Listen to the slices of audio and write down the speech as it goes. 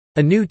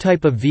A new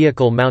type of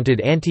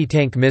vehicle-mounted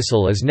anti-tank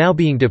missile is now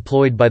being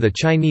deployed by the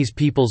Chinese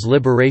People's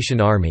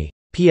Liberation Army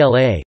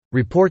 (PLA).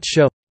 Reports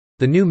show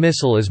the new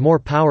missile is more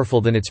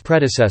powerful than its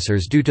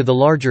predecessors due to the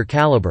larger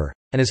caliber,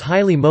 and is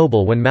highly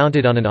mobile when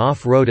mounted on an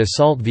off-road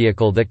assault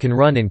vehicle that can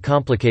run in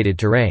complicated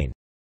terrain.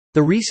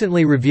 The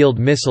recently revealed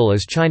missile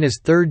is China's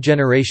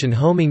third-generation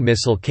homing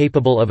missile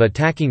capable of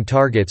attacking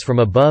targets from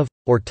above,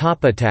 or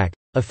top attack,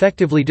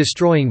 effectively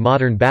destroying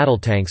modern battle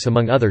tanks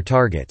among other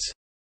targets.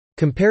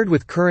 Compared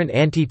with current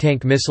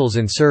anti-tank missiles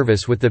in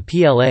service with the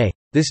PLA,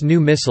 this new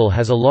missile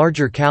has a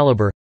larger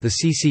caliber, the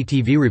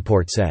CCTV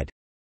report said.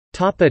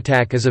 Top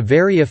attack is a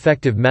very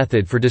effective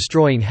method for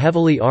destroying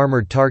heavily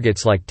armored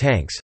targets like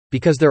tanks,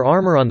 because their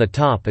armor on the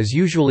top is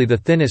usually the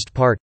thinnest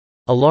part.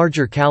 A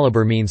larger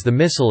caliber means the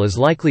missile is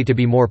likely to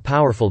be more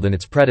powerful than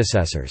its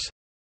predecessors.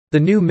 The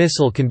new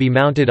missile can be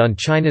mounted on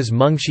China's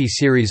Mengshi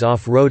series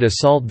off-road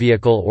assault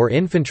vehicle or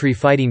infantry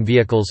fighting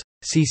vehicles,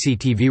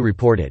 CCTV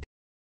reported.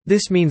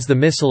 This means the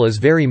missile is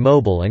very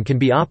mobile and can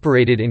be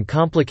operated in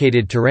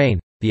complicated terrain,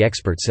 the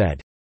expert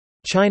said.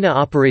 China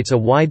operates a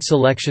wide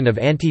selection of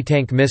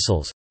anti-tank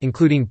missiles,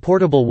 including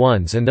portable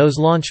ones and those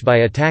launched by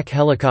attack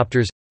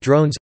helicopters,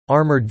 drones,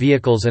 armored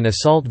vehicles and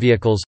assault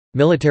vehicles,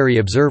 military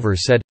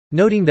observers said,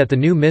 noting that the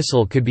new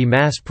missile could be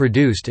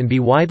mass-produced and be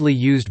widely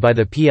used by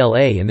the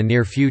PLA in the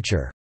near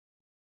future.